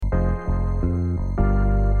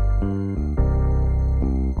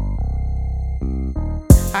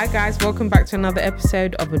Hi guys, welcome back to another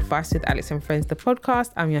episode of Advice with Alex and Friends, the podcast.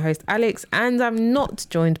 I'm your host Alex, and I'm not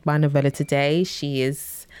joined by Novella today. She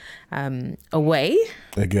is away.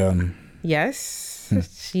 Again. Yes,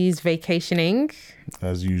 she's vacationing.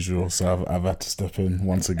 As usual, so I've had to step in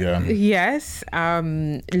once again. Yes,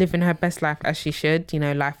 living her best life as she should. You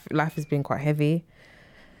know, life has been quite heavy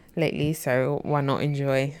lately, so why not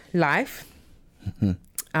enjoy life?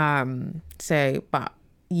 But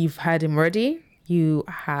you've heard him already. You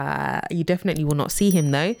definitely will not see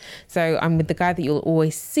him though. So I'm with the guy that you'll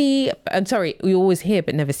always see. I'm sorry, you always hear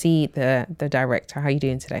but never see, the director. How are you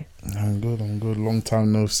doing today? I'm good. Long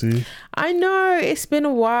time no see. I know, it's been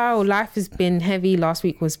a while. Life has been heavy. Last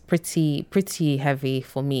week was pretty heavy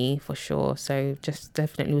for me, for sure. So just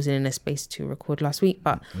definitely wasn't in a space to record last week.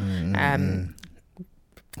 But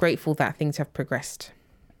grateful that things have progressed.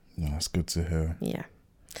 Yeah, that's good to hear. Yeah.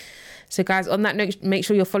 So guys, on that note, make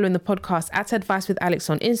sure you're following the podcast at Advice with Alex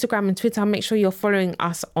on Instagram and Twitter. Make sure you're following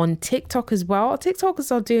us on TikTok as well. Our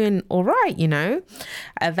TikTokers are doing all right, you know.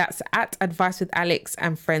 That's at Advice with Alex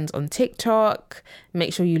and Friends on TikTok.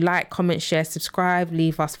 Make sure you like, comment, share, subscribe.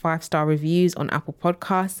 Leave us 5-star reviews on Apple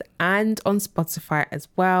Podcasts and on Spotify as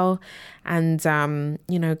well. And,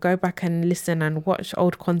 go back and listen and watch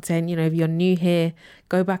old content. You know, if you're new here,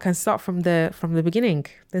 go back and start from the beginning.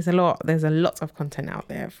 There's a lot of content out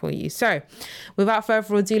there for you. So without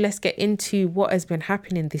further ado, let's get into what has been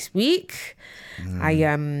happening this week. I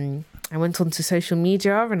went onto social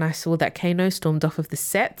media and I saw that Kano stormed off of the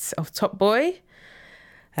set of Top Boy.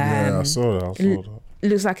 Yeah, I saw that.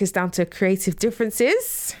 Looks like it's down to creative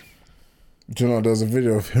differences. Do you know, there's a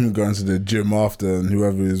video of him going to the gym after and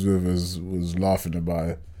whoever he's with was laughing about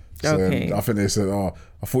it. So Okay. I think they said, I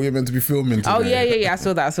thought you were meant to be filming today. Oh, yeah. I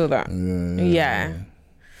saw that. Yeah.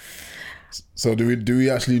 So do we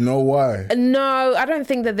actually know why? No, I don't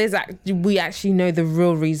think that we actually know the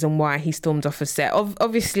real reason why he stormed off a set.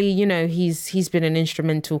 Obviously, you know, he's been an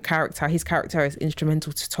instrumental character. His character is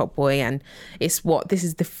instrumental to Top Boy, and this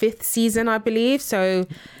is the 5th season, I believe. So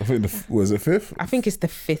I think was it 5th? I think it's the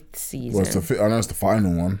 5th season. Well, it's the 5th. I know it's the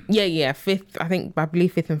final one. Yeah, 5th. I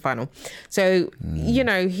believe 5th and final. So you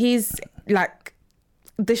know, he's like,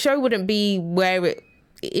 the show wouldn't be where it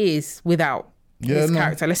is without his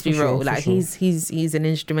character. Let's be real. He's an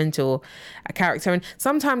instrumental character, and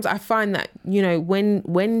sometimes I find that, you know,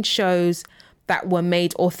 when shows that were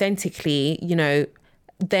made authentically, you know,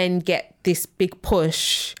 then get this big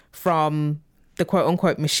push from the quote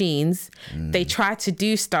unquote machines, they try to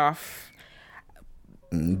do stuff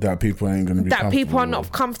that people ain't gonna be people are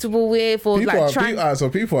not comfortable with, or so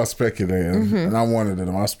people are speculating, and I'm one of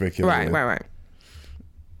them. I speculate. Right.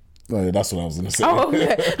 No, that's what I was going to say. Oh,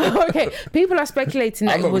 yeah. Okay. People are speculating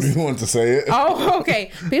that I don't really want to say it. Oh,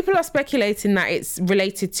 okay. People are speculating that it's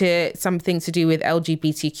related to something to do with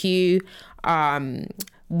LGBTQ,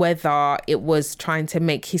 whether it was trying to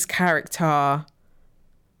make his character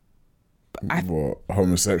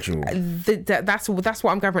homosexual. That's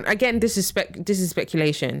what I'm gathering. Again, this is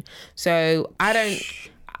speculation. So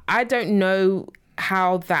I don't know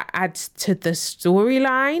how that adds to the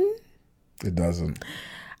storyline. It doesn't.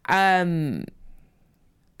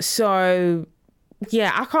 So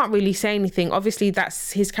yeah, I can't really say anything. Obviously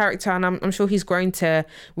that's his character, and I'm sure he's grown to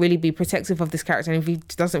really be protective of this character, and if he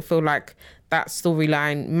doesn't feel like that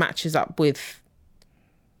storyline matches up,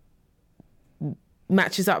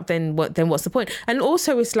 then what's the point? And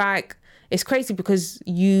also it's like, it's crazy because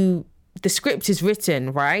the script is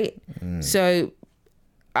written, right? So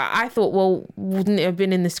I thought, well, wouldn't it have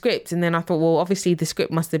been in the script? And then I thought, well, obviously the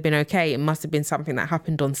script must have been okay. It must have been something that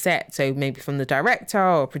happened on set. So maybe from the director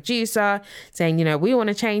or producer saying, you know, we want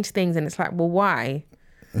to change things. And it's like, well, why?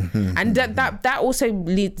 And that also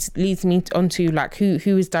leads me onto like who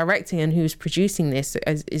is directing and who's producing this.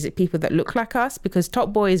 Is it people that look like us? Because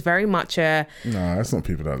Top Boy is very much no, it's not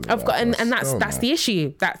people that look like us. And that's the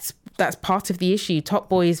issue. That's part of the issue. Top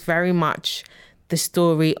Boy is very much the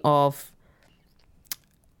story of,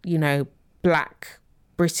 you know, black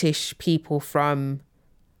British people from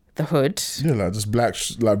the hood. Yeah, like just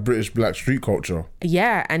British black street culture.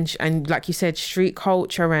 Yeah, and like you said, street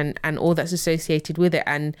culture and all that's associated with it.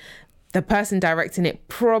 And the person directing it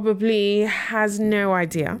probably has no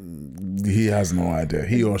idea. He has no idea.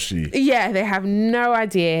 He or she. Yeah, they have no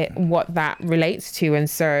idea what that relates to. And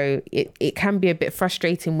so it can be a bit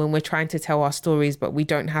frustrating when we're trying to tell our stories, but we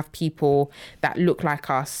don't have people that look like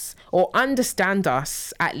us or understand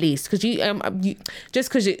us, at least. Because you just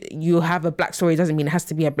because you have a black story doesn't mean it has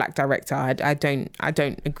to be a black director. I don't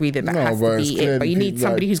agree that has to be it. But you need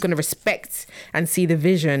somebody who's going to respect and see the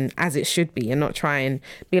vision as it should be, and not try and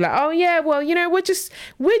be like, oh yeah, well, you know, we're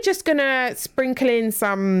just gonna sprinkle in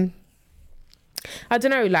some, I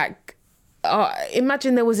don't know, like,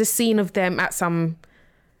 imagine there was a scene of them at some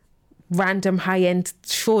random high-end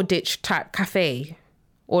Shoreditch type cafe,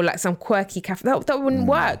 or like some quirky cafe. That wouldn't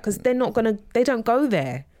work, because they don't go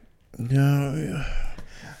there. Yeah.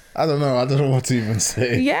 I don't know what to even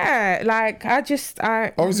say. Yeah, like,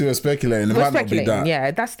 obviously we're speculating. It might not be that.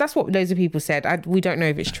 Yeah, that's what loads of people said. We don't know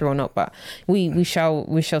if it's true or not, but we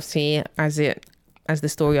shall see as the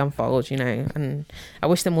story unfolds, you know. And I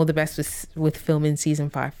wish them all the best with filming season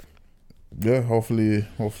 5. Yeah, hopefully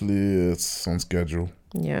it's on schedule.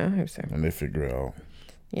 Yeah, I hope so. And they figure it out.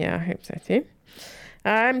 Yeah, I hope so too.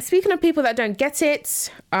 Speaking of people that don't get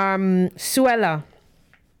it, Suella.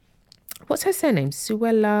 What's her surname?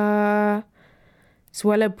 Suella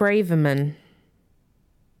Braverman.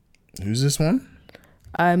 Who's this one?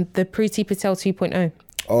 The Priti Patel 2.0.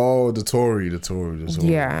 Oh, the Tory.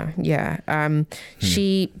 Yeah.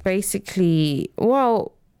 She basically,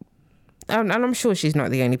 well, and I'm sure she's not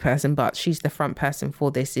the only person, but she's the front person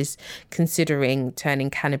for this, is considering turning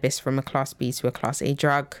cannabis from a Class B to a Class A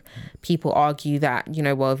drug. People argue that, you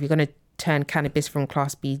know, well, if you're going to turn cannabis from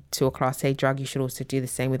Class B to a Class A drug, you should also do the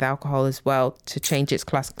same with alcohol as well, to change its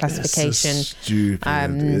classification. It's stupid.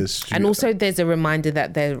 And also there's a reminder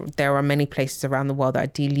that there are many places around the world that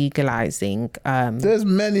are delegalizing. There's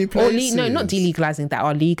many places. Not delegalizing, that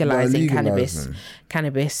are legalizing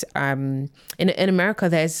cannabis. In America,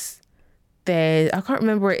 I can't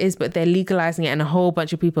remember where it is, but they're legalizing it, and a whole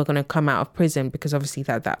bunch of people are going to come out of prison, because obviously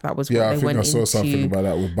that was what they went into. Yeah, I think I saw something about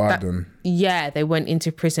that with Biden. They went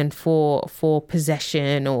into prison for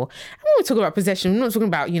possession, or when we talk about possession, we're not talking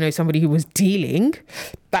about, you know, somebody who was dealing.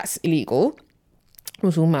 That's illegal. We're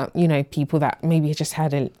talking about, you know, people that maybe just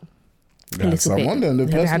had a little bit.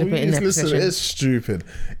 Listen, it's stupid.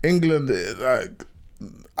 England, like,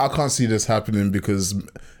 I can't see this happening because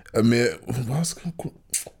Amir,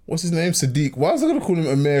 what's his name? Sadiq. Why was I going to call him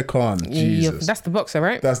Amir Khan? Jesus. That's the boxer,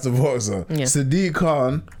 right? That's the boxer. Yeah. Sadiq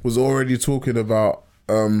Khan was already talking about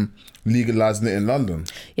legalising it in London.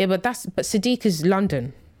 Yeah, but Sadiq is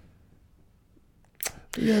London.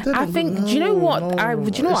 Yeah, I think, do you know what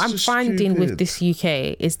I'm finding with this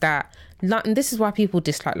UK is that, and this is why people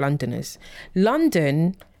dislike Londoners.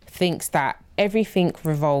 London thinks that everything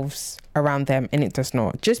revolves around them, and it does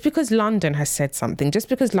not. Just because London has said something, just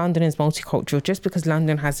because London is multicultural, just because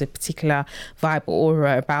London has a particular vibe or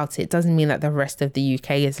aura about it, doesn't mean that the rest of the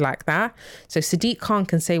UK is like that. So Sadiq Khan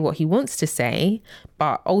can say what he wants to say,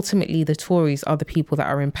 but ultimately the Tories are the people that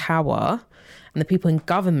are in power, and the people in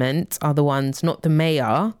government are the ones, not the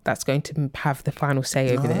mayor, that's going to have the final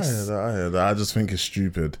say over this. I hear that. I just think it's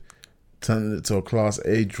stupid. Turning it to a Class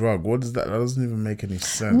A drug. What is that? That doesn't even make any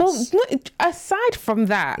sense. Well, aside from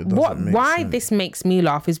that, why this makes me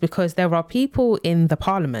laugh is because there are people in the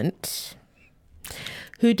parliament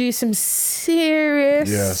who do some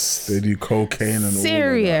serious... Yes, they do cocaine and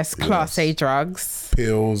serious all of that. Class A drugs.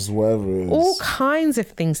 Pills, whatever it is. All kinds of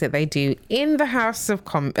things that they do in the House of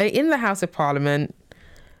Parliament,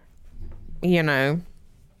 you know...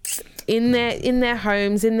 In their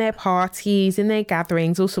homes, in their parties, in their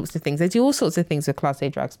gatherings, all sorts of things. They do all sorts of things with Class A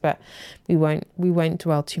drugs, but we won't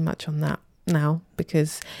dwell too much on that now,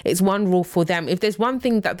 because it's one rule for them. If there's one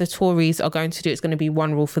thing that the Tories are going to do, it's going to be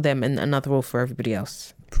one rule for them and another rule for everybody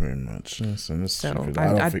else. Pretty much. Yes, and it's stupid.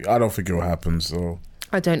 I don't think it will happen. So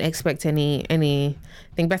I don't expect anything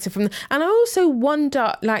better from them. And I also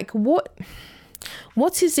wonder, like, what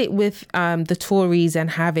is it with the Tories and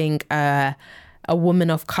having a woman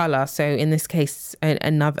of color, so in this case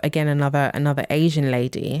another Asian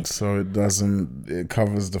lady, so it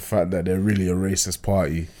covers the fact that they're really a racist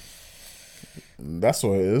party. That's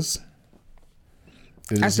what it is.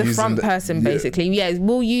 As the front person, basically. Yeah,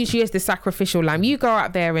 we'll use you as the sacrificial lamb. You go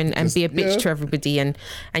out there and be a bitch to everybody, and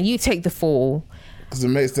you take the fall. Because it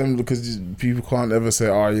makes them, because people can't ever say,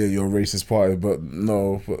 oh yeah, you're a racist party, but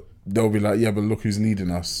they'll be like, yeah, but look who's leading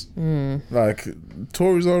us. Like,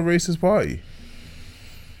 Tories are a racist party.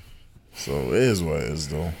 So it is what it is,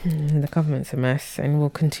 though. The government's a mess and will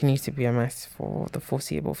continue to be a mess for the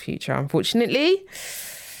foreseeable future, unfortunately.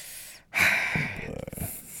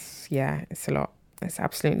 Yeah, it's a lot. It's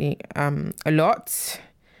absolutely a lot.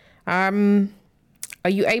 Are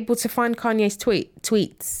you able to find Kanye's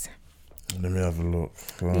tweets? Let me have a look.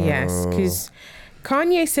 Yes, because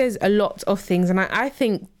Kanye says a lot of things, and I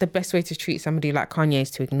think the best way to treat somebody like Kanye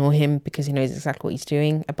is to ignore him, because he knows exactly what he's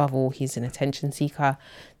doing. Above all, he's an attention seeker,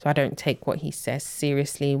 so I don't take what he says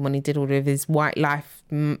seriously. When he did all of his White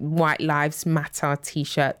Lives Matter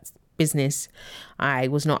t-shirts, business, I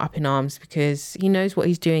was not up in arms because he knows what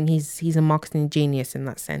he's doing. He's a marketing genius in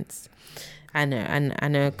that sense. And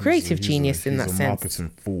a creative genius in that sense. He's a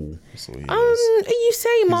marketing fool. That's what he is. You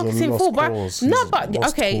say marketing fool, but no, but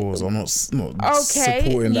okay. Cause. I'm not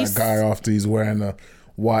supporting that guy after he's wearing a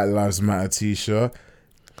White Lives Matter t-shirt.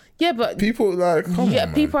 Yeah, but people come on,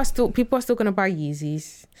 man. people are still gonna buy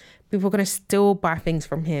Yeezys. People are gonna still buy things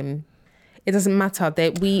from him. It doesn't matter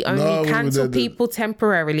that we only cancel people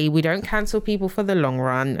temporarily. We don't cancel people for the long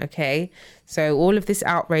run. Okay, so all of this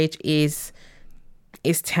outrage is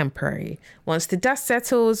temporary. Once the dust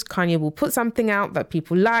settles, Kanye will put something out that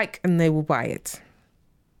people like and they will buy it.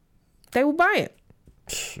 They will buy it.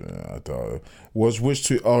 Yeah, I don't. Which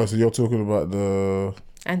tweet? Oh, so you're talking about the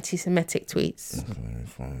anti-Semitic tweets. Okay,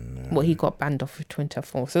 fine, yeah. What he got banned off of Twitter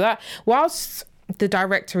for. So that whilst the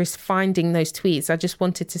director is finding those tweets, I just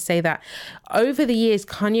wanted to say that over the years,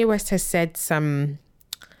 Kanye West has said some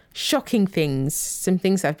shocking things, some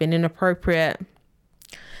things that have been inappropriate.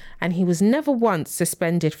 And he was never once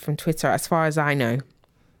suspended from Twitter, as far as I know.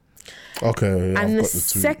 Okay. Yeah, and the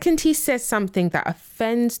second he says something that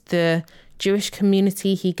offends the Jewish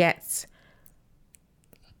community, he gets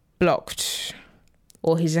blocked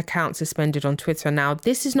or his account suspended on Twitter. Now,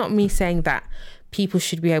 this is not me saying that people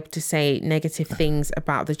should be able to say negative things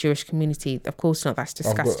about the Jewish community. Of course not. That's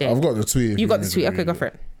disgusting. I've got the tweet. You got the tweet. Okay, go for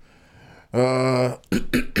it. All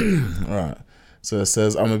right. So it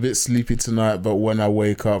says, I'm a bit sleepy tonight, but when I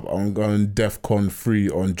wake up, I'm going DEFCON 3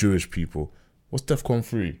 on Jewish people. What's DEFCON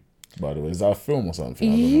 3, by the way? Is that a film or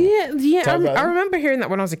something? Yeah. I remember hearing that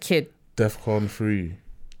when I was a kid. DEFCON 3.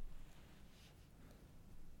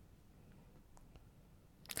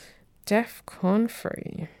 DEFCON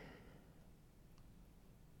 3.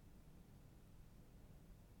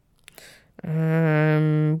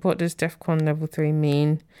 What does DEFCON level 3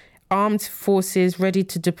 mean? Armed forces ready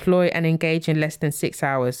to deploy and engage in less than 6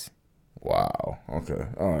 hours. Wow. Okay.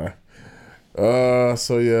 All right.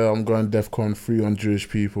 So yeah, I'm going DEFCON 3 on Jewish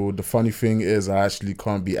people. The funny thing is, I actually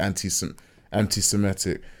can't be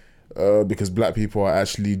anti-Semitic because black people are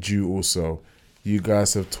actually Jew also. You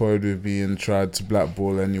guys have toyed with me and tried to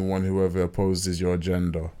blackball anyone who ever opposes your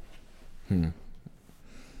agenda. And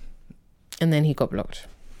then he got blocked.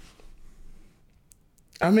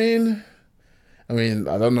 I mean,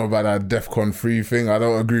 I don't know about that DEFCON 3 thing. I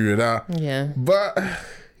don't agree with that. Yeah. But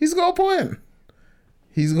he's got a point.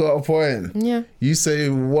 Yeah. You say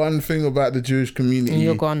one thing about the Jewish community, and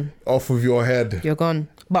you're gone. Off of your head. You're gone.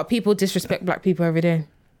 But people disrespect black people every day.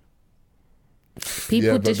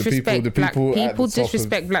 People disrespect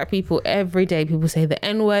black people every day. People say the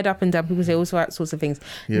N-word up and down. People say all sorts of things.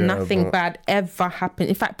 Yeah, nothing bad ever happened.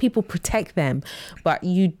 In fact, people protect them. But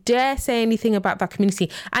you dare say anything about that community.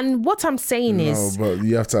 And what I'm saying is... No, but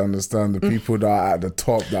you have to understand the people that are at the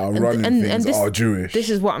top that are running things are Jewish. This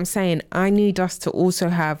is what I'm saying. I need us to also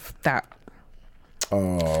have that.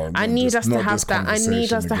 I need us to have that. I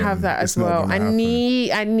need us to have that as well. I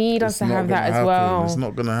need us to have that as well. It's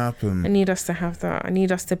not gonna happen. I need us to have that. I need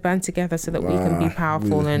us to band together so that we can be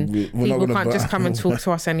powerful and people can't just come and talk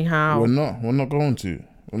to us anyhow. We're not going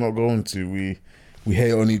to. We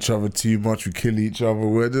hate on each other too much. We kill each other.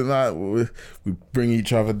 We bring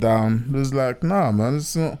each other down. It's like, nah, man.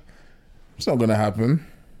 It's not gonna happen.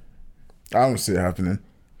 I don't see it happening.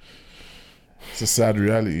 It's a sad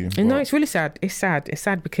reality. No, it's really sad. It's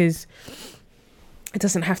sad because it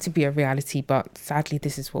doesn't have to be a reality, but sadly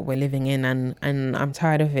this is what we're living in, and I'm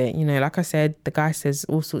tired of it. You know, like I said, the guy says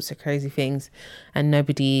all sorts of crazy things and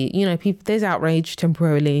nobody, you know, people, there's outrage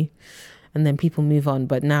temporarily and then people move on,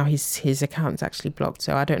 but now his account's actually blocked.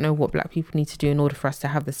 So I don't know what black people need to do in order for us to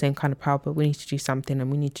have the same kind of power, but we need to do something, and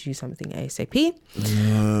we need to do something ASAP.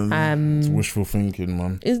 It's wishful thinking,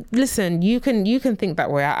 man. Listen, you can think that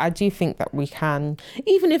way. I do think that we can,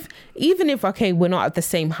 even if okay, we're not at the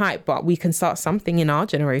same height, but we can start something in our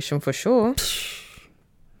generation for sure.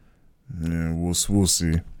 Yeah, we'll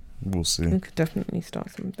see. We could definitely start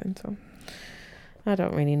something. So I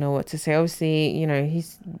don't really know what to say. Obviously, you know,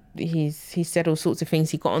 he's said all sorts of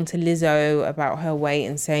things. He got onto Lizzo about her weight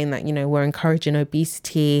and saying that, you know, we're encouraging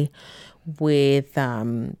obesity with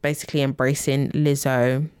basically embracing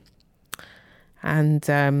Lizzo. And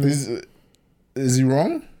is he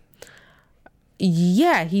wrong?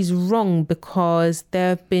 Yeah, he's wrong because there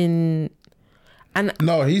have been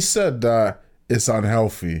no, he said that it's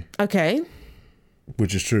unhealthy. Okay.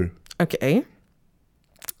 Which is true. Okay.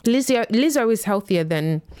 Lizzo is healthier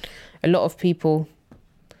than a lot of people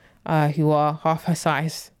who are half her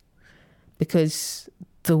size, because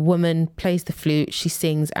the woman plays the flute, she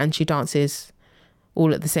sings and she dances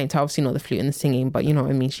all at the same time. Obviously not the flute and the singing, but you know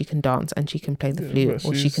what I mean. She can dance and she can play the flute,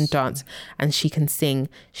 or she can dance and she can sing.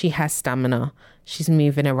 She has stamina. She's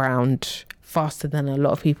moving around faster than a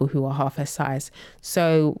lot of people who are half her size.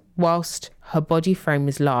 So whilst her body frame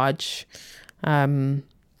is large, I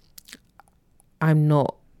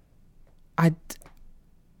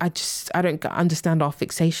don't understand our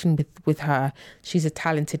fixation with her. She's a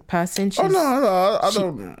talented person. She's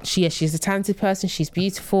a talented person. She's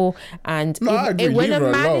beautiful. And when a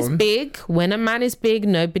man is big,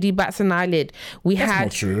 nobody bats an eyelid. That's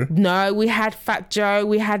not true. No, we had Fat Joe,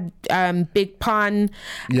 we had Big Pun.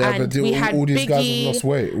 Yeah, and but we had all these Biggie, guys have lost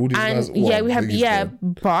weight. All these guys,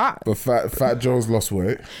 but Fat Joe's lost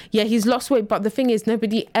weight. Yeah, he's lost weight, but the thing is,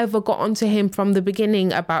 nobody ever got onto him from the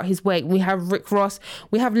beginning about his weight. We have Rick Ross.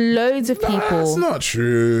 We have loads of people. That's not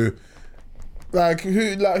true.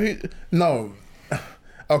 Who? No.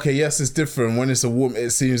 Okay, yes, it's different. When it's a woman,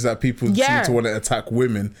 it seems that people seem to want to attack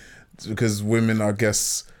women because women, I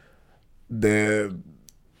guess, they're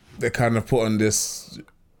kind of put on this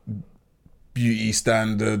beauty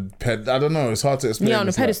standard. I don't know. It's hard to explain. Yeah, on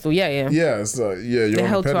a pedestal. Yeah. Yeah, it's like, you're they're on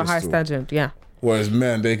held a pedestal. to a high standard. Yeah. Whereas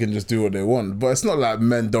men, they can just do what they want. But it's not like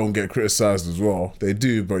men don't get criticised as well. They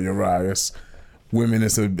do, but you're right. I guess women,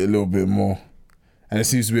 it's a little bit more, and it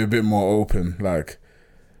seems to be a bit more open. Like,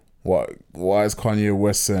 why is Kanye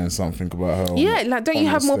West saying something about her? Yeah, like, don't you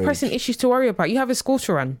have more pressing issues to worry about? You have a school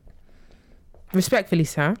to run. Respectfully,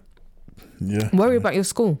 sir. Yeah. Worry about your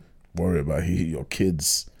school. Worry about your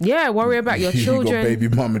kids. Yeah, worry about your children. You got baby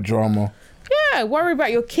mama drama. Yeah, worry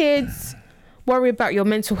about your kids. Worry about your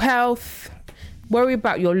mental health. Worry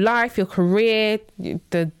about your life, your career,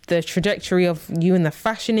 the trajectory of you in the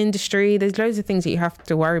fashion industry. There's loads of things that you have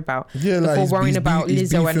to worry about before worrying about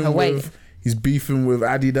Lizzo and her weight. He's beefing with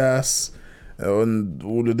Adidas and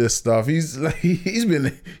all of this stuff. He's been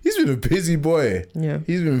a busy boy. Yeah,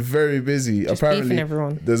 he's been very busy. Just apparently, beefing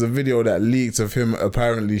everyone. There's a video that leaked of him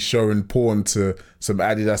apparently showing porn to some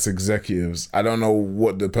Adidas executives. I don't know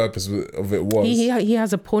what the purpose of it was. He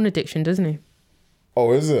has a porn addiction, doesn't he?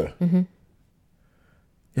 Oh, is it? Mm-hmm.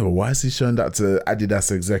 Yeah, but why is he showing that to Adidas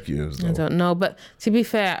executives, though? I don't know, but to be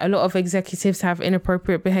fair, a lot of executives have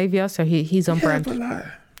inappropriate behaviour, so he's on brand. But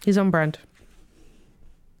he's on brand.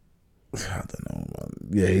 I don't know, man.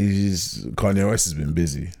 Yeah, Kanye West has been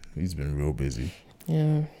busy. He's been real busy.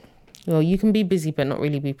 Yeah. Well, you can be busy but not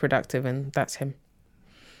really be productive, and that's him.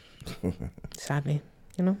 Sadly,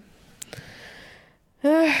 you know.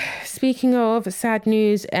 Speaking of sad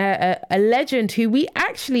news, a legend who we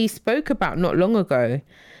actually spoke about not long ago,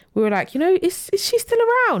 we were like, you know, is she still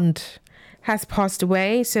around? Has passed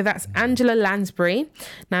away. So that's Angela Lansbury.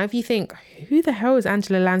 Now, if you think, who the hell is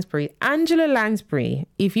Angela Lansbury? Angela Lansbury,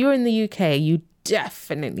 if you're in the UK, you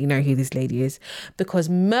definitely know who this lady is, because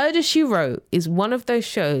Murder, She Wrote is one of those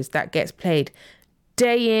shows that gets played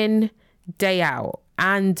day in, day out.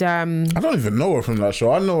 And I don't even know her from that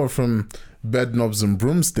show. I know her from Bed Knobs and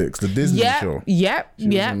Broomsticks, the Disney show. Yep.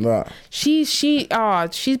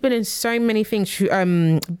 She's been in so many things.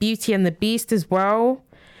 Beauty and the Beast as well.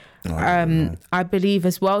 I believe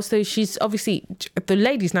as well. So she's obviously, the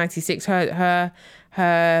lady's 96. Her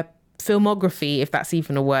filmography, if that's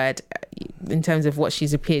even a word, in terms of what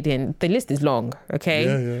she's appeared in, the list is long. Okay.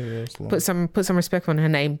 Yeah. It's long. Put some respect on her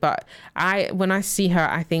name. But when I see her,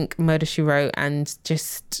 I think Murder, She Wrote, and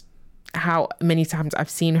just how many times I've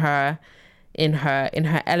seen her in her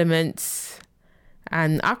elements,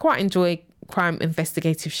 and I quite enjoy crime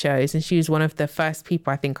investigative shows, and she was one of the first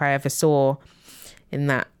people I think I ever saw in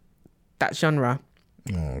that genre.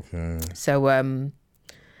 Okay. So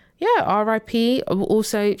yeah, R.I.P.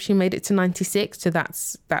 Also, she made it to 96, so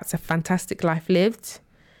that's a fantastic life lived,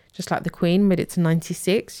 just like the Queen made it to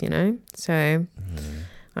 96, you know. So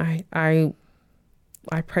I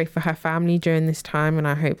pray for her family during this time, and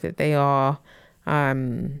I hope that they are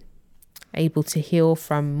able to heal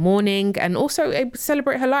from mourning, and also able to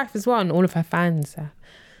celebrate her life as well, and all of her fans.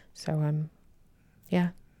 Yeah.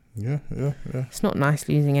 It's not nice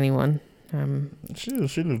losing anyone. She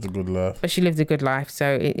lived a good life. But she lived a good life,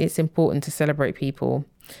 so it's important to celebrate people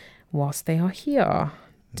whilst they are here.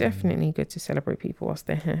 Definitely good to celebrate people whilst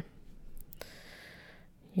they're here.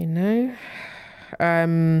 You know?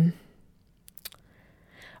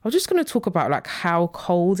 I was just going to talk about like how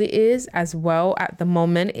cold it is as well at the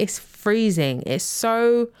moment. It's freezing. It's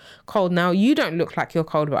so cold. Now, you don't look like you're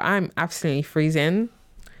cold, but I'm absolutely freezing.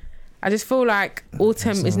 I just feel like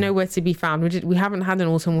autumn is nowhere to be found. We haven't had an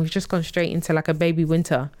autumn. We've just gone straight into like a baby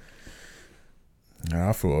winter. Yeah,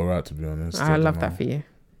 I feel all right, to be honest. I love that for you.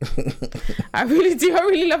 I really do. I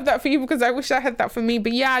really love that for you because I wish I had that for me.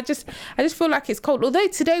 But yeah, I just feel like it's cold. Although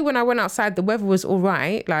today when I went outside, the weather was all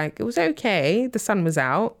right. Like it was okay. The sun was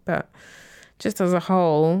out, but just as a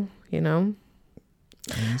whole, you know.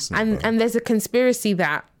 And there's a conspiracy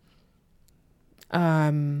that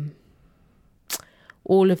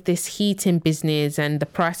all of this heating business and the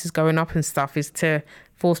prices going up and stuff is to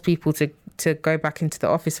force people to go back into the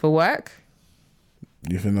office for work.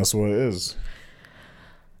 You think that's what it is?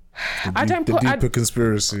 I don't put deeper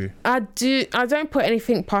conspiracy. I don't put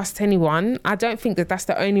anything past anyone. I don't think that that's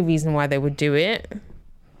the only reason why they would do it.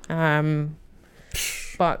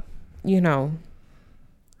 But you know,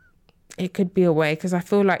 it could be a way, because I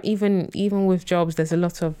feel like even with jobs, there's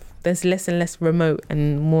less and less remote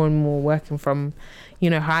and more working from, you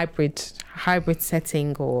know, hybrid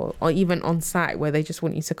setting or even on site where they just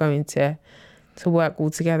want you to go into work all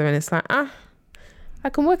together, and it's like, I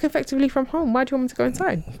can work effectively from home. Why do you want me to go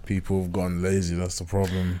inside? People have gone lazy. That's the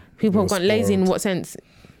problem. People have gone lazy in what sense?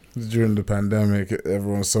 During the pandemic,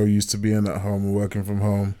 everyone's so used to being at home and working from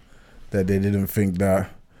home that they didn't think that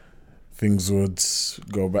things would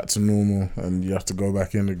go back to normal and you have to go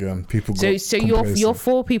back in again. People got complacent. You're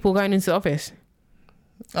for people going into the office?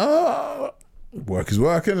 Work is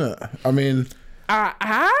work, isn't it? I mean,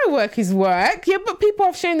 work is work. Yeah, but people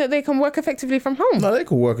have shown that they can work effectively from home. No, they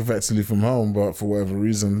can work effectively from home, but for whatever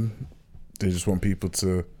reason, they just want people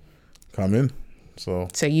to come in. So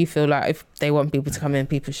you feel like if they want people to come in,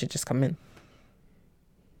 people should just come in?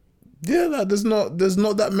 Yeah, like there's not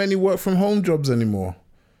that many work from home jobs anymore.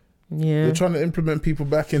 Yeah, they're trying to implement people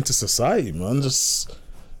back into society, man. Just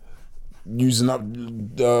using up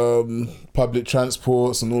public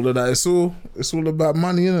transports and all of that. It's all about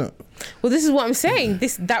money, isn't it? Well, this is what I'm saying.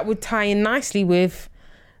 That would tie in nicely with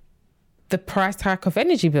the price hike of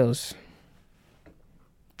energy bills.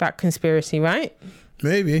 That conspiracy, right?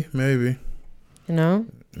 Maybe. You know?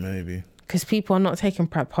 Maybe. Because people are not taking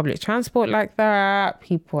public transport like that.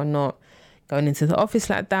 People are not going into the office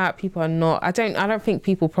like that. People are not. I don't think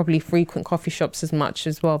people probably frequent coffee shops as much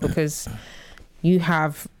as well, because you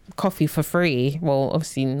have coffee for free. Well,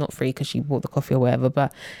 obviously not free because you bought the coffee or whatever,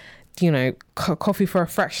 but you know, coffee for a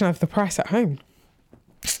fraction of the price at home.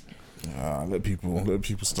 Let people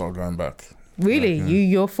start going back. Really? Like,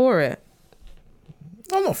 you're for it?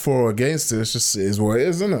 I'm not for or against it. It's just, it is what it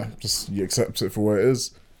is, isn't it? Just you accept it for what it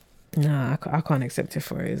is. Nah, I can't accept it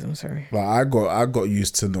for what it is. I'm sorry. Like I got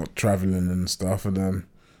used to not traveling and stuff, and then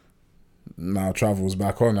now travel's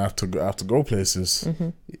back on. I have to go places. Mm-hmm.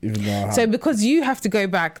 Even though so because you have to go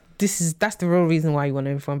back, that's the real reason why you want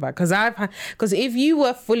everyone back. Because if you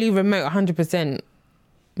were fully remote 100%,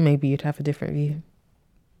 maybe you'd have a different view.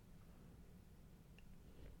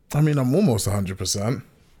 I mean, I'm almost 100%,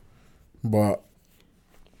 but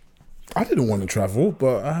I didn't want to travel,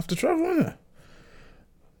 but I have to travel, innit?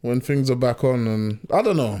 When things are back on, and I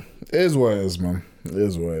don't know. It is what it is, man. It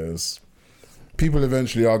is what it is. People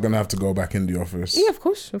eventually are going to have to go back in the office. Yeah, of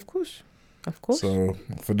course. So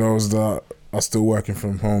for those that are still working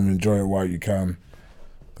from home, enjoy it while you can.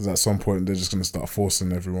 Because at some point, they're just going to start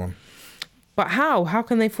forcing everyone. But how? How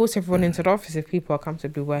can they force everyone into the office if people are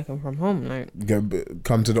comfortably working from home? Like,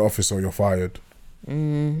 come to the office or you're fired.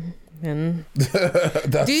 And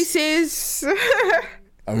deuces.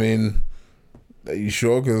 I mean, are you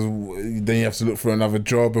sure? Because then you have to look for another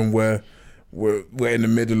job, and we're in the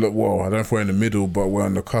middle of, well, I don't know if we're in the middle, but we're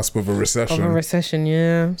on the cusp of a recession.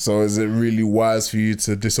 Yeah. So is it really wise for you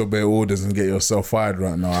to disobey orders and get yourself fired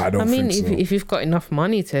right now? I don't think so. if you've got enough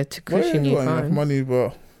money to cushion you, fine. Enough money,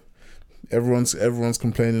 but everyone's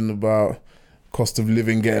complaining about cost of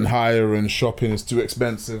living getting higher and shopping is too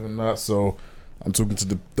expensive and that. So I'm talking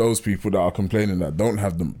to those people that are complaining that don't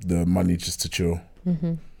have the money just to chill.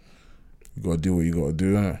 Mm-hmm. You gotta do what you gotta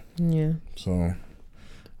do, innit? Yeah. So,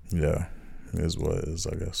 yeah, it is what it is,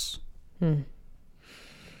 I guess.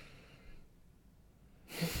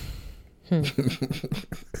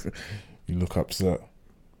 You look upset.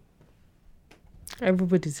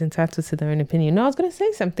 Everybody's entitled to their own opinion. No, I was going to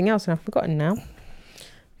say something else and I've forgotten now.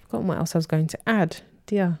 Forgotten what else I was going to add.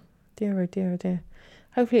 Dear.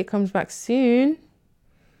 Hopefully it comes back soon.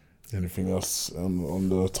 Anything else on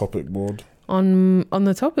the topic board? On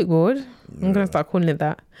the topic board? Yeah. I'm going to start calling it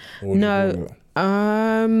that. No.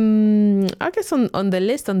 I guess on the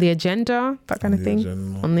list, on the agenda, that kind of thing.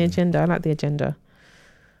 On the agenda. I like the agenda.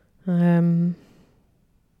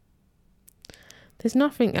 There's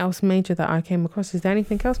nothing else major that I came across. Is there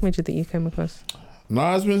anything else major that you came across?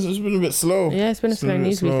 No, it's been a bit slow. Yeah, it's been a slow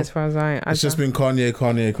news week as far as It's just been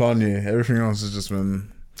Kanye. Everything else has just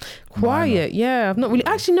been quiet. Minor. Yeah, I've not really.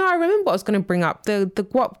 Actually, no. I remember what I was going to bring up the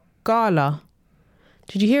Guap Gala.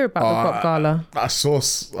 Did you hear about the Guap Gala? I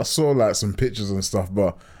saw like some pictures and stuff,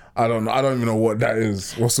 but I don't know. I don't even know what that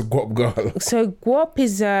is. What's the Guap Gala? So Guap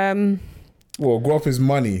is Well, Guap is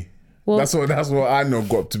money. Well, that's what I know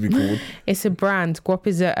Guap to be called. It's a brand. Guap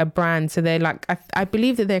is a brand. So they're like, I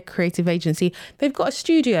believe that they're a creative agency. They've got a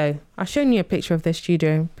studio. I've shown you a picture of their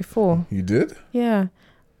studio before. You did? Yeah.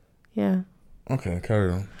 Okay,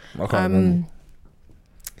 carry on. I can't remember.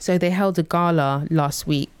 So they held a gala last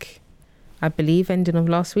week, I believe, ending of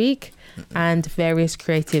last week, and various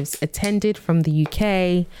creatives attended from the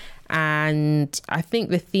UK, and I think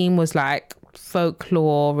the theme was like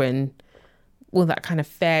folklore and all that kind of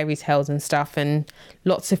fairy tales and stuff, and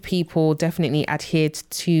lots of people definitely adhered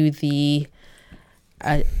to the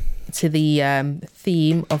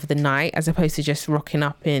theme of the night, as opposed to just rocking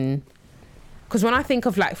up in, because when I think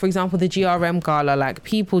of, like, for example, the GRM gala, like,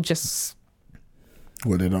 people just...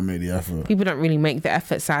 Well, they don't make the effort. People don't really make the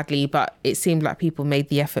effort, sadly, but it seemed like people made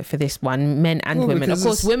the effort for this one, men and women. Of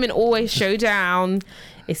course, women always show down.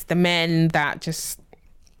 It's the men that just...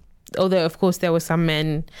 Although, of course, there were some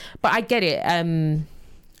men. But I get it.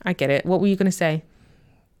 I get it. What were you going to say?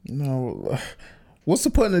 No. What's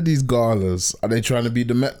the point of these galas? Are they trying to be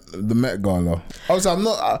the Met Gala? Obviously,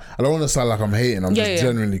 I don't want to sound like I'm hating. I'm just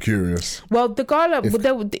genuinely curious. Well, the gala, it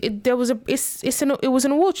was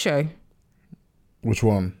an award show. Which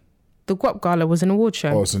one? The Guap Gala was an award show.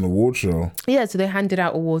 Oh, it's an award show. Yeah, so they handed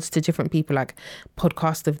out awards to different people, like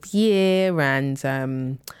Podcast of the Year and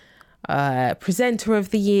Presenter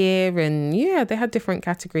of the Year, and yeah, they had different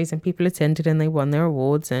categories, and people attended and they won their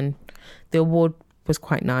awards, and the award was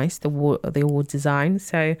quite nice, the award design.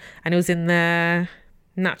 So, and it was in the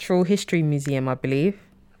Natural History Museum, I believe.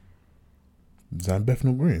 Is that in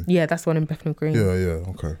Bethnal Green? Yeah, that's the one in Bethnal Green. Yeah.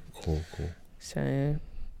 Okay, cool. So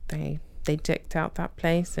they decked out that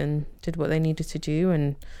place and did what they needed to do,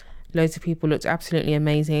 and loads of people looked absolutely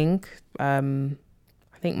amazing. I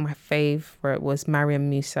think my favourite was Mariam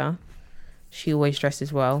Musa. She always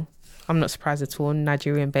dresses well. I'm not surprised at all.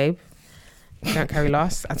 Nigerian babe. Don't carry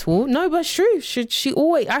last at all. No, but it's true. She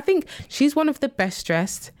always... I think she's one of the best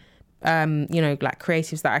dressed, like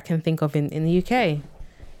creatives that I can think of in the UK.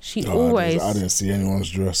 I didn't see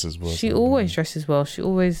anyone's dresses, but she always dresses well. She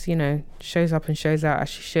always, shows up and shows out as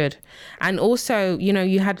she should. And also,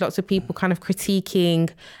 you had lots of people kind of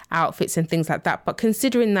critiquing outfits and things like that. But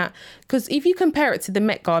considering that, because if you compare it to the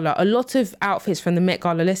Met Gala, a lot of outfits from the Met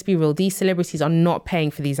Gala, let's be real, these celebrities are not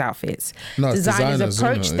paying for these outfits. No, designers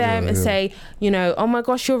approach them and say, oh my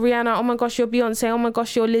gosh, you're Rihanna. Oh my gosh, you're Beyonce. Oh my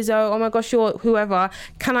gosh, you're Lizzo. Oh my gosh, you're whoever.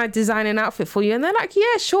 Can I design an outfit for you? And they're like,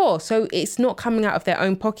 yeah, sure. So it's not coming out of their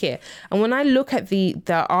own pocket. And when I look at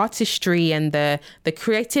the artistry and the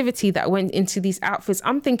creativity that went into these outfits,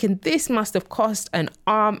 I'm thinking this must have cost an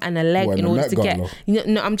arm and a leg in order to get.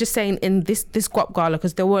 No, I'm just saying in this Guap Gala,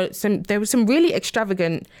 because there were some really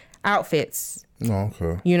extravagant outfits. Oh,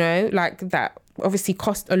 okay. Like that obviously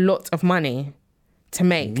cost a lot of money to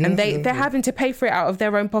make, and they're having to pay for it out of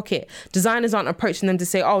their own pocket. Designers aren't approaching them to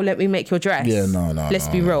say, oh, let me make your dress. Yeah, no. Let's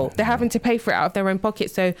be real. They're having to pay for it out of their own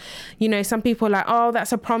pocket. So, some people are like, oh,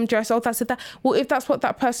 that's a prom dress. Oh, that's that. Well, if that's what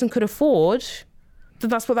that person could afford, then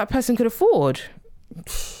that's what that person could afford.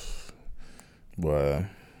 Well,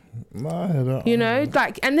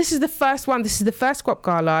 and this is the first one. This is the first Guap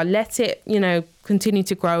Gala. Let it, continue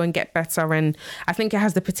to grow and get better. And I think it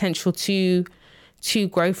has the potential to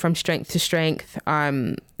grow from strength to strength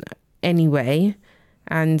anyway.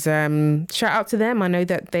 And shout out to them. I know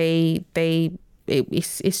that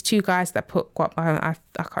it's two guys that put Guap, I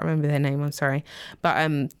can't remember their name, I'm sorry, but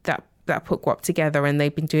that put Guap together, and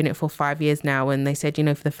they've been doing it for 5 years now. And they said,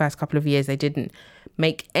 for the first couple of years they didn't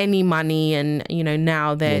make any money, and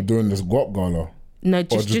now they're doing this Guap Gala. No,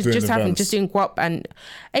 just doing Guap. And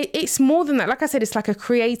it's more than that. Like I said, it's like a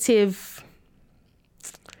creative...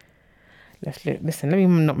 Listen, let me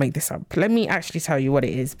not make this up. Let me actually tell you what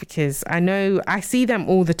it is, because I know I see them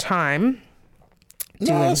all the time.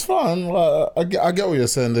 No, it's fun. I get what you're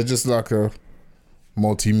saying. They're just like a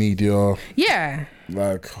multimedia,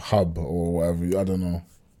 like hub or whatever. I don't know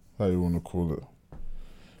how you want to call it.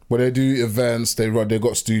 But they do events. They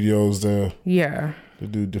got studios there. Yeah. They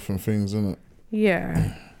do different things, innit?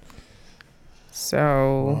 Yeah.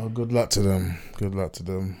 So. Well, good luck to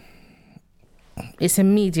them. It's a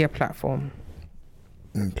media platform.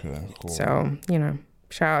 Okay, cool. So,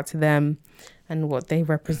 shout out to them and what they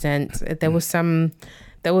represent. There was some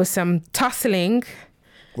tussling.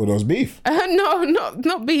 Well, there was beef. No,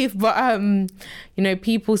 not beef, but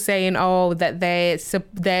people saying, oh, that they're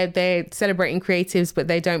celebrating creatives, but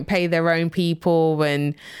they don't pay their own people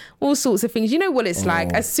and all sorts of things. You know what it's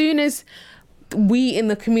like. As soon as we in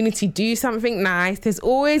the community do something nice, there's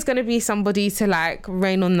always going to be somebody to like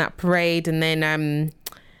rain on that parade. And then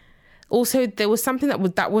also there was something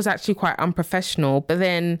that was actually quite unprofessional, but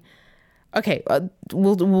then okay,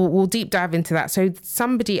 we'll deep dive into that. So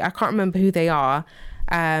somebody, I can't remember who they are,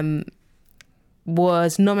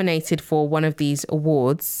 was nominated for one of these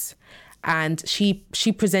awards, and she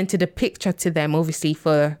presented a picture to them, obviously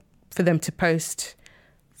for them to post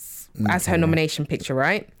as her nomination picture,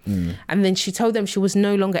 right? And then she told them she was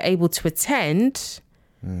no longer able to attend,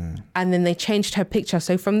 and then they changed her picture.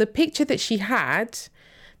 So from the picture that she had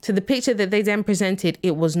to the picture that they then presented,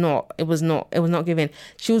 it was not given.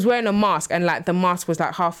 She was wearing a mask, and like the mask was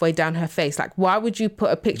like halfway down her face. Like, why would you put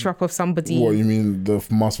a picture up of somebody? What, you mean the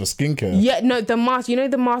mask for skincare? Yeah, no, the mask. You know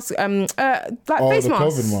the mask, like face mask. Oh,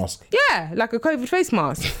 the COVID mask. Yeah, like a COVID face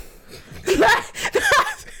mask.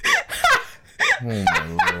 Oh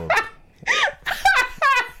my Lord.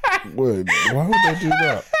 Wait, why would they do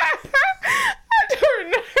that? I don't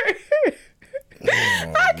know.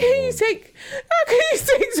 How can you take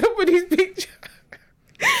somebody's picture?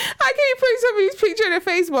 How can you put somebody's picture in a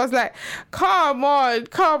face mask? Like, come on.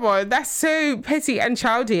 That's so petty and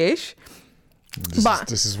childish.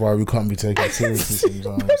 This is why we can't be taken seriously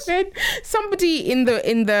sometimes. But then somebody in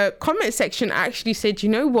the comment section actually said, you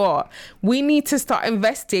know what? We need to start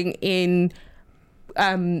investing in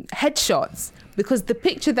headshots, because the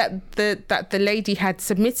picture that the lady had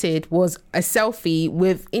submitted was a selfie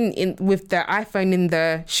with the iPhone in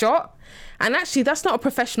the shot. And actually, that's not a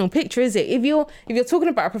professional picture, is it? If you're talking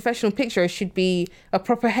about a professional picture, it should be a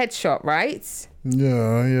proper headshot, right?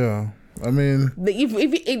 Yeah. I mean,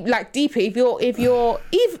 if like deeper, if you're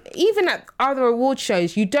even at other award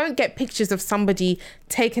shows, you don't get pictures of somebody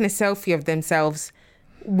taking a selfie of themselves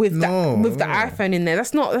with the iPhone in there.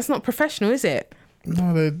 That's not professional, is it?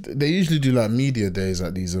 No, they usually do like media days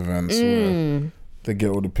at these events where they get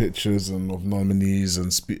all the pictures and of nominees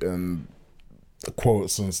and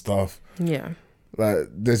quotes and stuff. Yeah. Like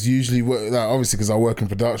there's usually, like, obviously because I work in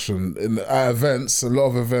production, at events, a lot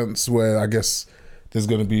of events where I guess there's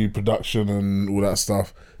going to be production and all that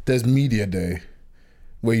stuff. There's media day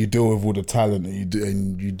where you deal with all the talent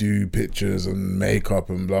and you do pictures and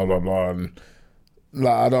makeup and blah blah blah, and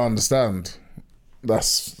like I don't understand. I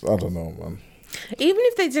don't know, man. Even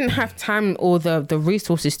if they didn't have time or the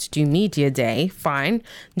resources to do media day, fine.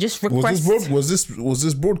 Just request. Was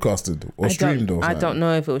this broadcasted or streamed or something? I don't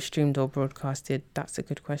know if it was streamed or broadcasted. That's a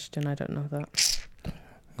good question. I don't know that.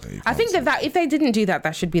 I think that if they didn't do that,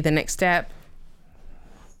 that should be the next step.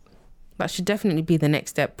 That should definitely be the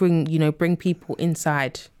next step. Bring people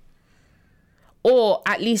inside. Or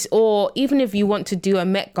even if you want to do a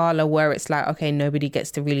Met Gala where it's like, okay, nobody gets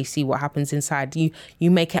to really see what happens inside, you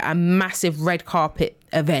make it a massive red carpet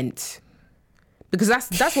event, because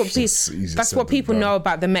that's what people know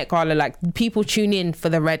about the Met Gala. Like, people tune in for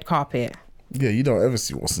the red carpet. Yeah, you don't ever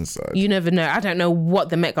see what's inside. You never know. I don't know what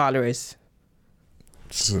the Met Gala is.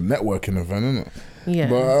 It's a networking event, isn't it? Yeah.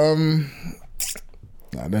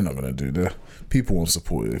 But they're not gonna do that. People won't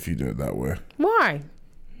support it if you do it that way. Why?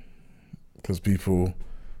 Because people,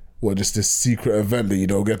 just this secret event that you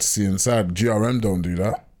don't get to see inside. GRM don't do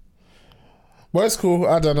that. But it's cool.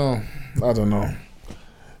 I don't know.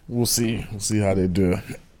 We'll see how they do it.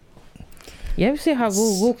 Yeah, we'll see how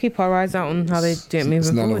we'll keep our eyes out on how they do it moving It's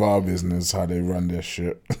none forward. of our business how they run their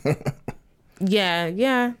shit.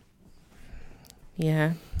 Yeah.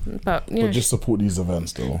 But just support these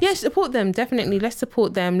events though. Yeah, support them, definitely. Let's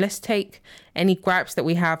support them. Let's take any gripes that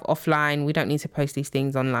we have offline. We don't need to post these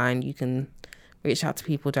things online. You can reach out to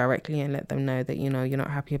people directly and let them know that you're not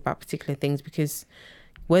happy about particular things, because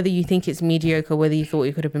whether you think it's mediocre, whether you thought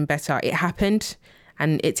it could have been better, it happened.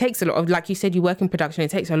 And it takes a lot of, like you said, you work in production, it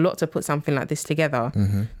takes a lot to put something like this together.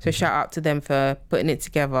 So shout out to them for putting it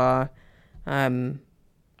together. I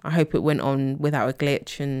hope it went on without a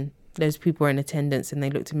glitch, and those people were in attendance and they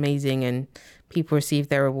looked amazing, and people received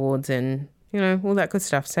their awards and, all that good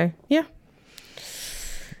stuff. So, yeah.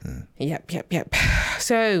 Yep.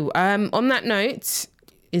 So, on that note,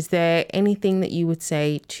 is there anything that you would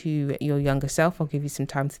say to your younger self? I'll give you some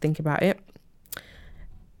time to think about it.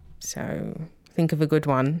 So, think of a good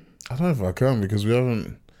one. I don't know if I can, because we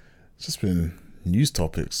haven't, it's just been news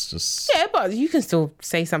topics. Yeah, but you can still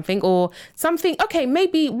say something or something. Okay,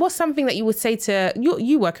 maybe what's something that you would say to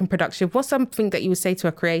you work in production? What's something that you would say to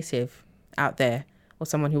a creative out there or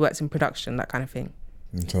someone who works in production, that kind of thing?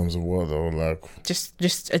 In terms of what though, like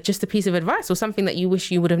just a piece of advice or something that you wish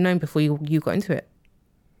you would have known before you got into it.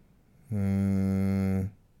 I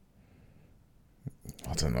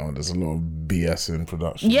don't know. There's a lot of BS in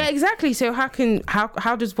production. Yeah, exactly. So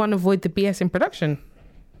how does one avoid the BS in production?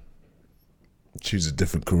 Choose a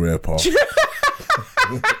different career path.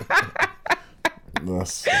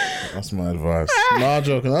 That's my advice. Nah, I'm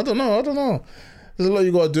joking. I don't know. There's a lot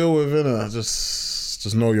you got to deal with, innit?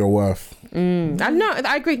 Just know your worth.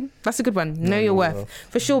 I agree. That's a good one. Know your worth.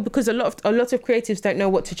 For sure, because a lot of creatives don't know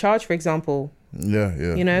what to charge, for example.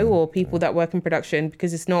 Yeah. You know, or people that work in production,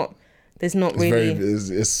 because it's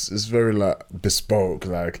very like bespoke.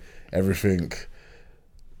 Like everything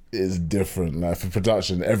is different. Like for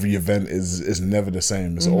production, every event is never the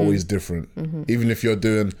same. It's always different. Even if you're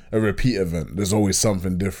doing a repeat event, there's always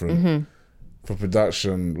something different. For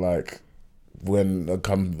production, like when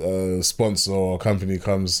a sponsor or a company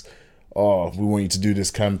comes, oh, we want you to do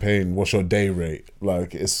this campaign, what's your day rate?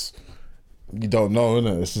 Like you don't know,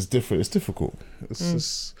 innit? It's just different. It's difficult.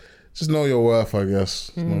 It's just know your worth, I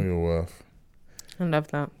guess. Know your worth. I love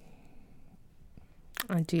that.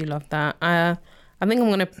 I do love that. I think I'm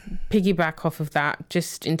going to piggyback off of that,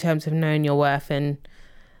 just in terms of knowing your worth and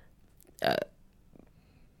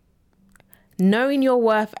knowing your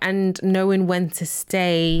worth and knowing when to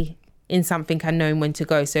stay in something and knowing when to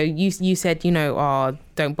go. So you said, you know, oh,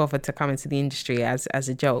 don't bother to come into the industry as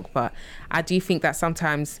a joke. But I do think that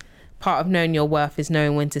sometimes part of knowing your worth is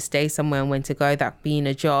knowing when to stay somewhere and when to go. That being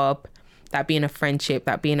a job, that being a friendship,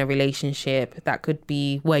 that being a relationship, that could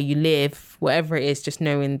be where you live, whatever it is, just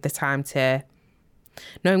knowing when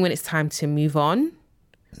it's time to move on,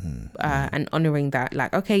 and honouring that,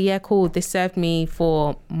 like, okay, yeah, cool, this served me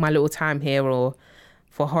for my little time here, or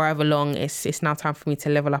for however long, it's now time for me to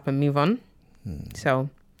level up and move on. So,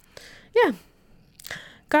 yeah.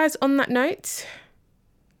 Guys, on that note,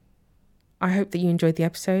 I hope that you enjoyed the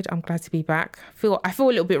episode. I'm glad to be back. I feel a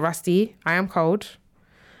little bit rusty. I am cold.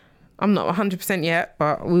 I'm not 100% yet,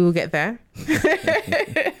 but we will get there. We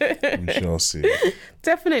shall see.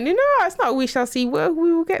 Definitely. No, it's not we shall see. We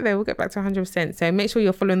will get there. We'll get back to 100%. So make sure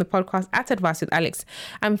you're following the podcast at Advice with Alex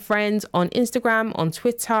and Friends on Instagram, on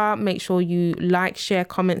Twitter. Make sure you like, share,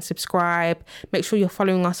 comment, subscribe. Make sure you're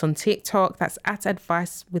following us on TikTok. That's at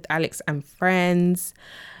Advice with Alex and Friends.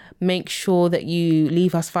 Make sure that you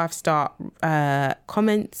leave us 5-star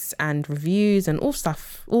comments and reviews and all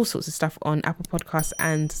sorts of stuff on Apple Podcasts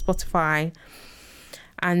and Spotify.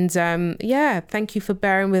 And thank you for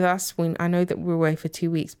bearing with us. I know that we're away for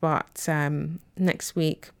 2 weeks, but next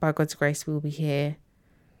week, by God's grace, we'll be here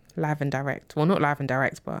live and direct. Well, not live and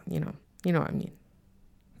direct, but you know what I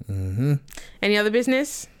mean. Any other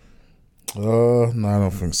business? No, I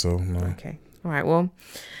don't think so. No. Okay. All right. Well,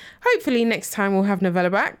 hopefully next time we'll have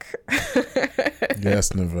Novella back.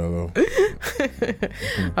 Yes, Novella.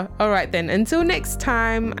 All right then. Until next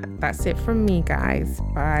time, that's it from me, guys.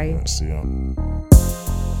 Bye. See ya.